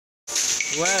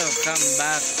Welcome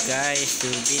back guys to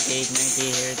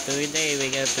BT890 here. Today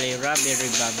we gonna play Robbery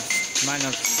Man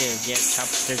of Steel, yeah,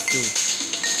 chapter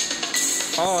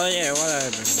 2. Oh yeah,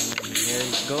 whatever.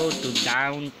 Let's go to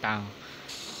downtown.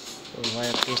 Oh,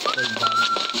 what a peaceful bug.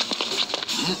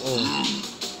 Oh,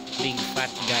 big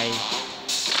fat guy.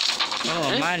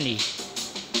 Oh, money.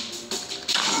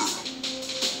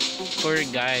 Poor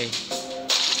guy.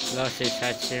 Lost his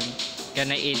hatchet.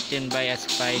 Gonna eaten by a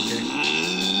spider.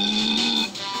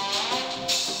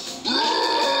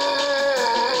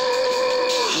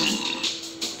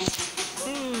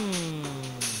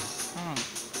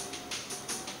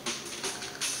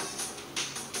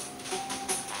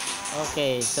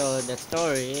 Okay, so the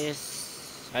story is,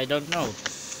 I don't know.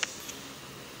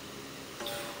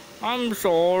 I'm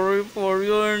sorry for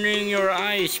ruining your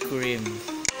ice cream.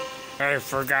 I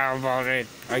forgot about it.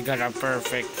 I got a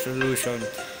perfect solution.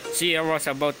 See, I was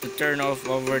about to turn off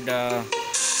over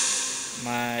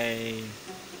my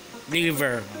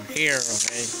lever here,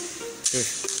 okay?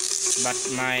 But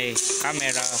my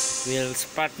camera will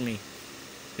spot me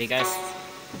because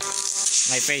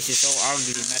my face is so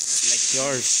ugly, not like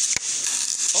yours.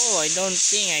 Oh, I don't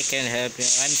think I can help you.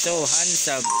 I'm so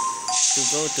handsome to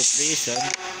go to prison.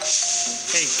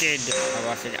 Hey kid, I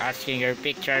wasn't asking your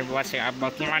picture, I wasn't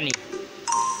about money.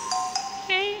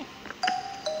 Hey.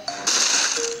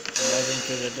 Buzzing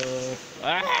through the door.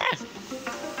 Ah!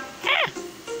 Ah!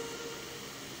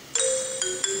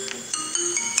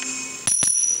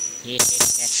 Yeah.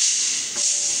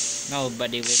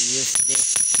 Nobody will use this.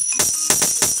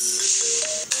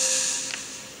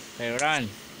 I run.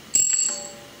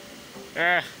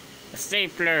 A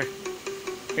stapler.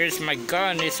 Here's my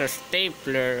gun. It's a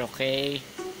stapler, okay?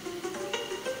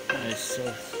 It's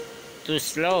so too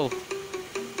slow.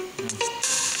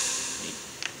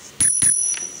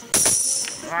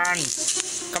 Run!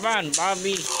 Come on,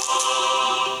 Bobby.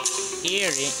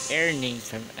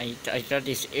 Earrings. I thought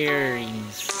it's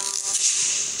earrings.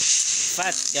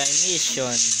 Fat guy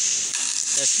mission.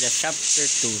 That's the chapter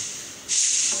 2.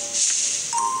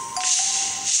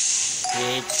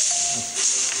 It's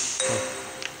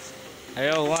I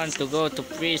don't want to go to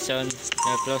prison.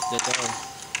 I close the door.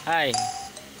 Hi. Oh.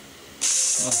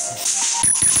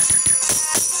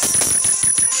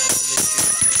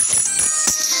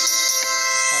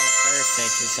 Oh,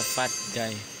 perfect. It's a fat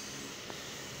guy.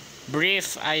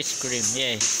 Brief ice cream.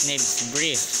 Yeah, his name's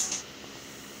Brief.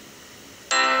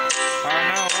 Oh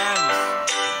no, Rams.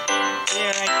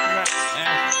 Yeah, like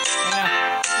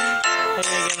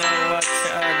we're gonna watch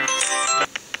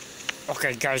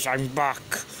Okay guys, I'm back.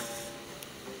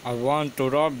 I want to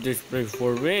rob this place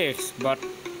for weeks, but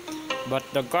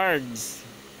the guards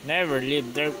never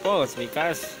leave their post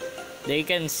because they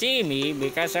can see me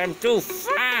because I'm too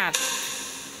fat.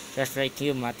 Just like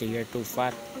you, Matty, you're too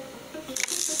fat.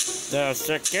 The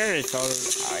security is all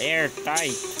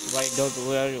airtight.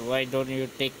 Why don't you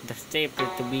take the stapler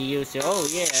to be used? Oh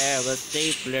yeah, I have a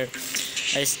stapler.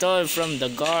 I stole from the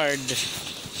guard.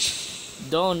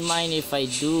 Don't mind if I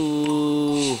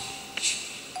do.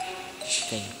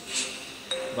 Okay.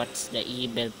 What's the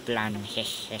evil plan? Okay,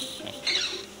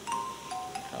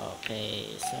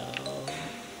 so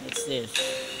what's this?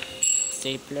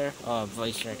 Stapler? Oh,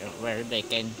 voice recorder where they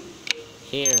can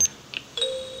hear.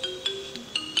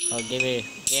 Oh, give it.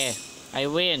 Yeah, I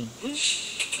win.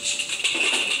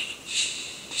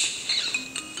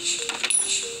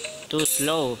 Too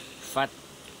slow. Fat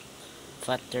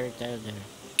turtle there.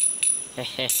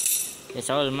 Hehe, it's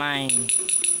all mine.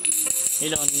 You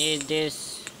don't need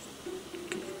this.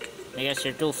 I guess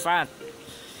you're too fat.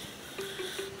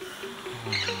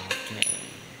 Okay.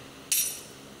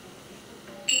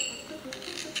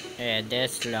 Yeah,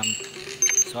 desk lamp.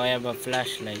 So I have a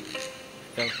flashlight.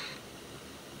 So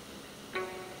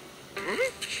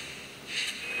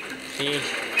see?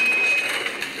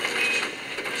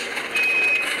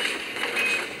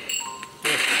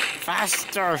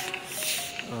 Faster!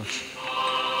 Oh.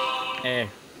 There.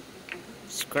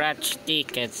 Scratch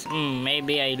tickets.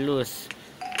 Maybe I lose.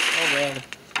 Oh well,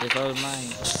 it's all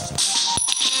mine.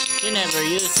 You never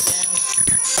use them.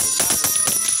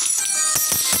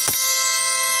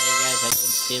 Hey guys, I don't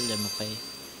steal them, okay?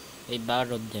 I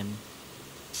borrowed them.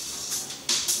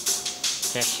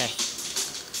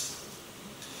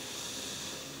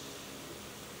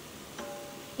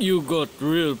 You got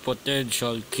real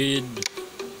potential, kid.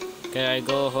 Can I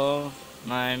go home?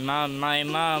 My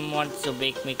mom wants to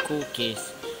bake me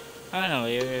cookies. I know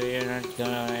you're not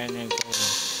gonna go.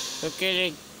 So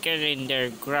get in there,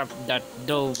 grab that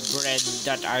dough bread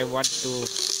that I want to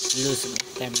lose my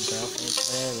temper. Okay,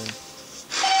 whatever.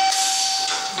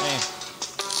 Hey,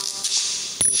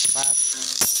 too fat.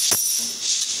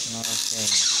 Go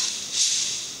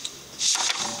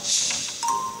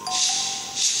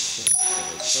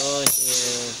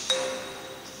here.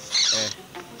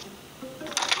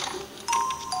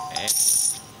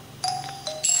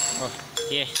 Oh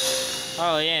yeah.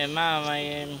 Oh yeah, Mom.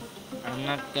 I'm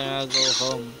not gonna go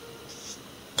home.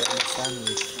 I have a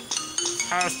sandwich.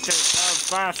 Faster,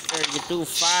 faster! You're too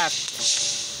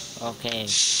fast. Okay.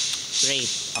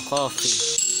 Great. A coffee.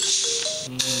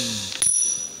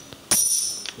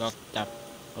 Locked up.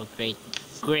 Oh great.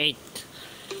 Great.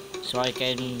 So I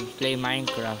can play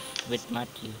Minecraft with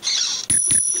Matthew.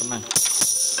 Come on.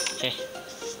 Okay.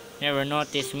 Never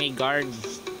notice me, guard.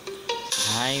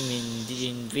 I'm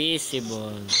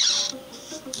invisible.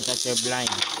 Because you're blind.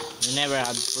 You never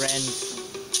have friends.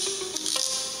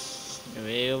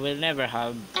 You will never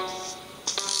have.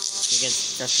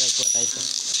 Because just like what I said.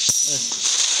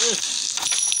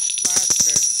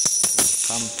 Faster.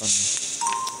 Company.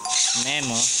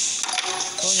 Nemo.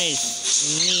 Who needs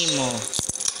Nemo?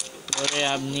 You already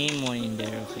have Nemo in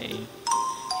there, okay.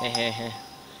 Hehehe.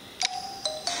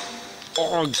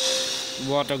 Oh,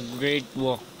 what a great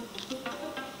walk.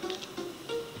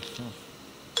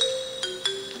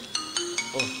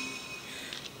 Oh,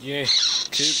 yeah,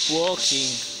 keep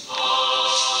walking.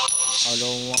 I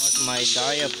don't want my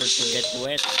diaper to get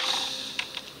wet.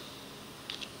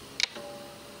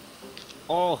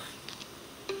 Oh,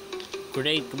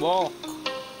 great walk.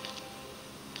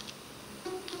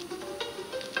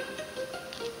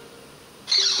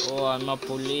 Oh, I'm a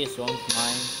police, won't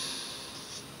mind.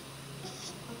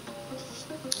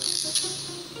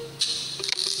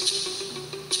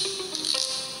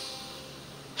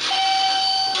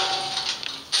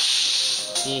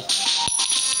 See,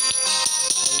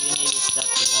 all you need is that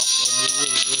walk and you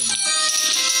will win.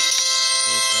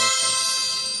 Okay, perfect.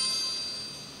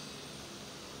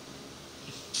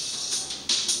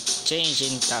 Change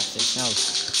in tactics, no.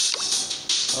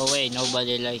 Oh wait,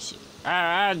 nobody likes you.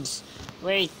 Ah, ads!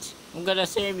 Wait, I'm gonna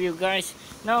save you guys.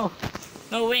 No,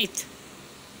 no wait.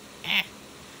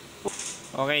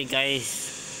 Okay guys,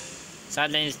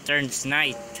 suddenly it turns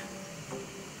night.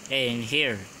 And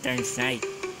here, turns night.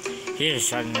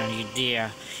 Here's an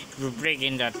idea. If we break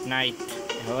in that night,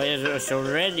 it's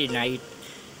already night.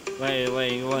 Why,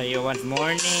 you want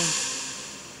morning?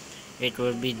 It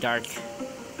will be dark.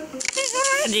 It's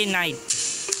already night.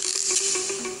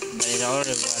 But it already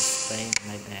was playing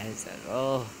my bad.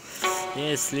 Oh,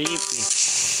 yeah, sleepy.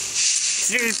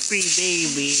 Sleepy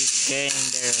baby. Okay, in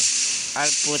there.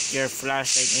 I'll put your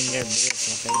flashlight in your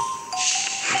base, okay?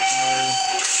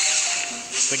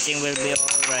 Everything will be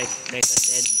alright, like a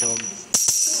dead dog.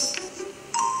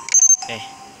 Hey,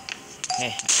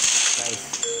 guys.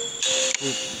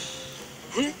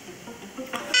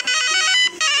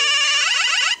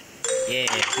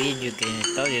 Yeah, video game. I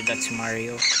told you that's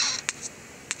Mario.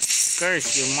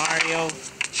 Curse you, Mario.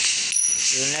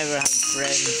 You'll never have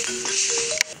friends.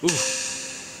 Ooh,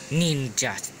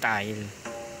 ninja style.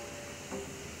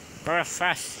 Go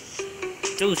fast.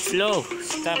 Too slow.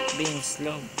 Stop being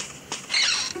slow.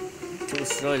 Too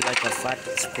slow like a fat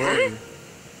squirrel.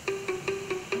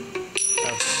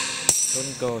 Oh,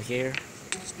 don't go here.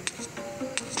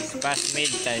 It's past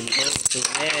midtime. Go to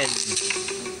bed.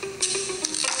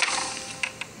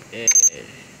 Yeah.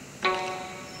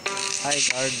 Hi,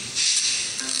 guard.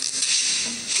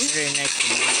 Very nice to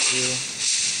meet you.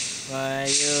 Why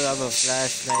you have a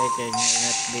flashlight and you're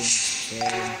not being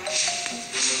scared?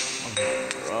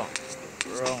 Oh,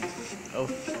 wrong. Oh,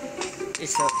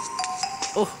 it's a.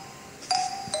 Oh,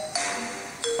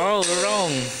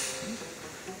 wrong.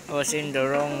 I was in the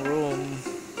wrong room.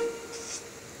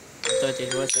 I thought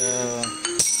it was a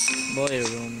boy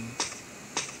room.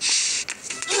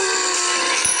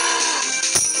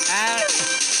 Ah!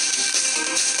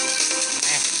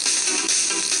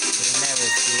 You'll never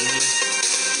see me.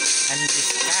 I'm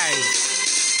disguised.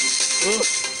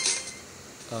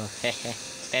 Oh, hehe.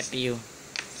 Pep you.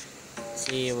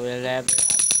 See, we'll never have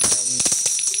friends.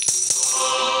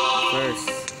 First.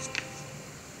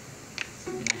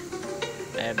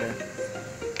 Ever.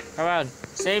 Come on,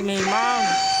 save me, Mom!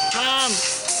 Mom!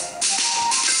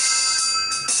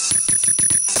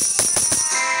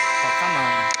 Oh, come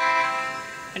on.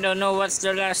 I don't know what's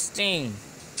the last thing.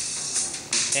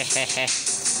 Hehehe.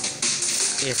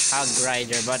 It's Hog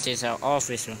Rider, but it's an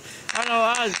officer. Oh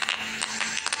no, Hog!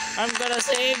 I'm gonna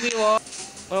save you all.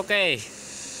 Okay.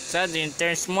 Suddenly it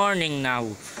turns morning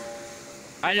now.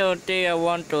 I don't think I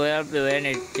want to help you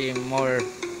anything more.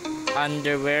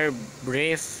 Underwear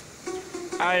brief.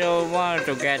 I don't want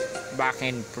to get back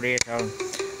in prison.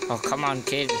 Oh come on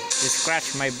kid, you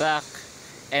scratch my back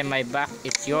and my back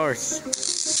is yours.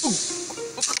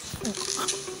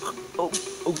 Oh,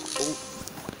 oh, oh.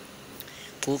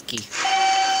 Cookie.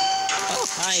 Oh,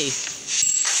 hi.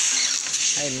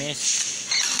 Hi, miss.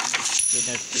 Been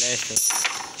a pleasure.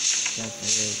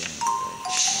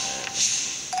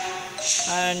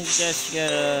 I'm just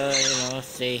gonna,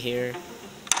 stay here.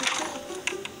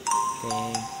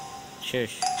 Okay.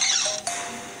 Shush.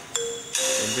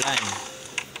 You're blind.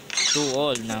 Too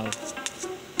old now.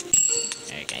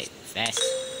 Okay, fast.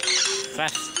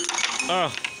 Fast.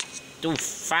 Oh, too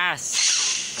fast.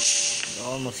 You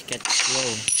almost get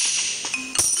slow.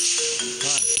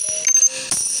 Come on.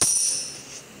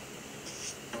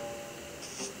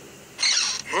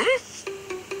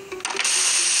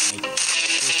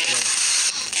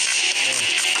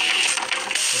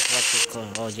 That's what you call.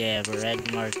 Oh yeah, red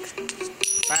mark.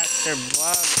 Faster,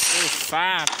 Bob. Too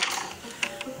fast.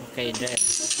 Okay, there.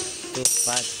 Too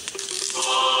fast.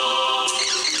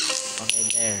 Okay,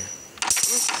 there.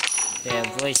 Yeah,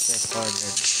 voice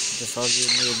recorder. That's all you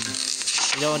need.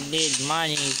 You don't need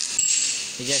money.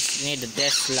 You just need a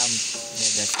desk lamp.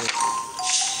 Yeah, that's it.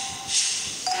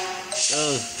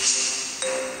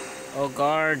 Oh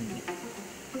guard.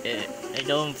 I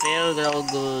don't feel so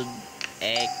good.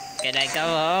 Can I come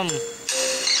home?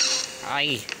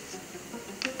 Hi.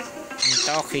 I'm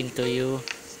talking to you.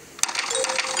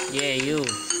 Yeah, you.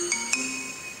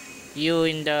 You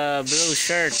in the blue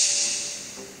shirt.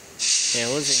 Yeah,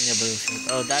 who's in the blue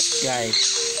shirt? Oh, that guy.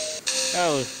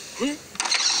 Oh.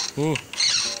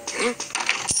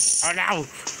 Oh no!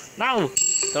 No!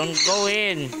 Don't go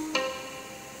in!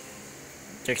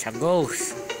 There's a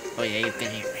ghost. Oh yeah, you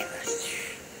can hear me.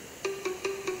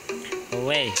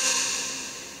 Away.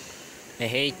 I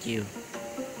hate you.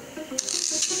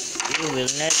 You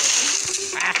will never.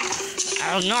 Ah!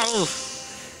 Oh no!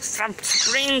 Stop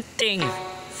sprinting!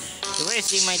 You're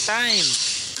wasting my time!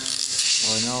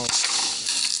 Oh no.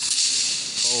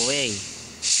 Go away.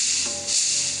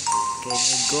 Can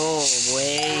you go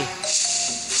away?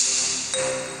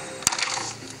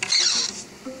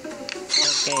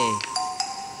 Okay.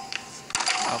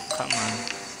 Oh, come on.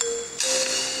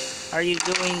 Are you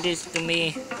doing this to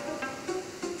me?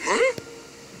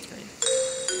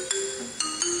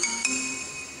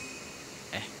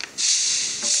 Okay.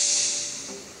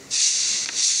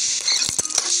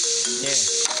 There,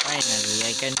 finally,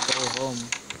 I can go home.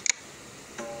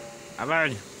 Come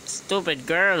on, stupid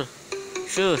girl.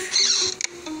 Shush.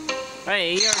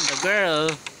 Hey, you're the girl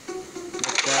that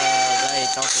the guy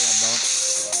talking about.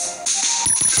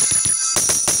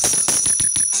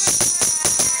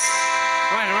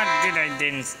 What did I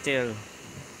then steal?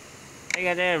 I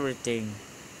got everything.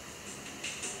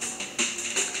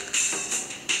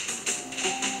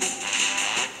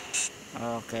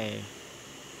 Okay.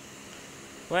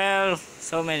 Well,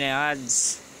 so many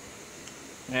ads.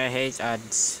 I hate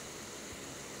ads.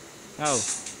 Oh.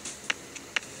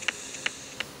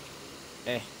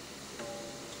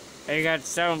 I got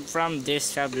some from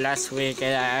this shop last week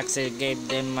and I actually gave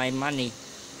them my money.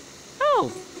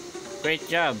 Oh! Great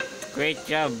job. Great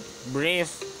job. Brief.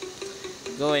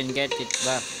 Go and get it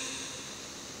back.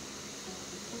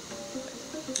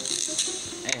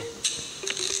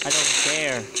 I don't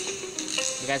care.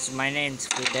 Because my name's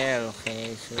Fidel.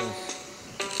 Okay, so.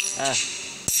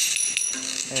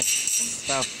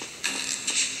 Stop.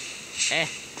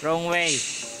 Wrong way.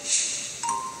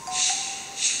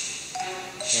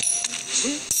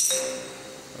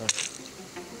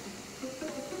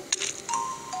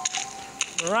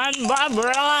 Run, Bob,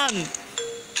 run!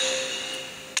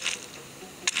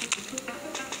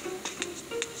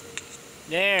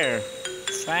 There.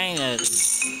 Finally.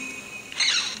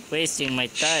 Wasting my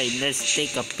time. Let's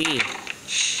take a pee.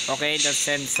 Okay, that's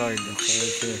censored.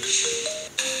 Okay, good.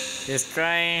 Just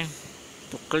trying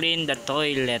to clean the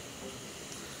toilet.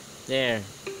 There.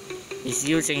 He's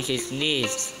using his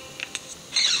knees.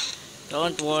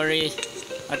 Don't worry.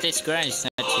 At least Grant is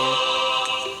not here.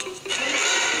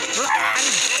 Run!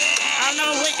 Oh no,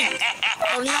 wait!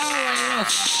 Oh no,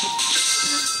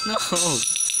 no!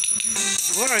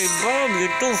 Worry, Bob,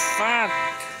 you're too fat!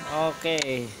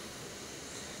 Okay.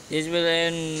 This will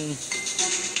end.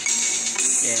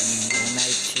 Yeah, the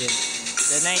night shift.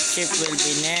 The night shift will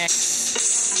be next.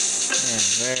 Yeah,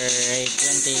 we're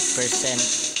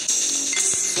 28%.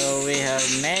 So we have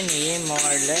many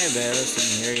more levels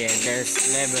in here. Yeah, there's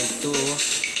level 2.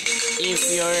 If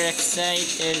you're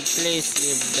excited, please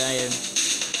leave the.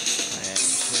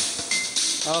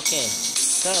 Okay,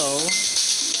 so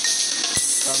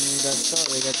from the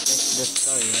story, let's check the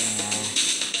story.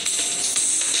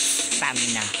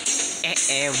 Stamina.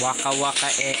 Waka waka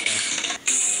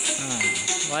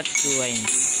What do I need?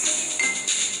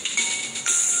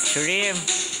 Shrimp.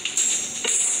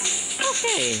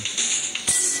 Okay.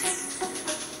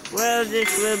 Well,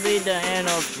 this will be the end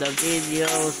of the video,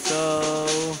 so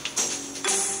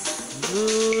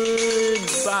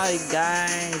goodbye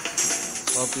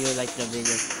guys. Hope you like the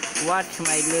video. Watch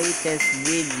my latest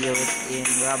videos in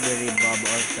Robbery Bob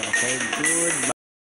also, okay? Goodbye.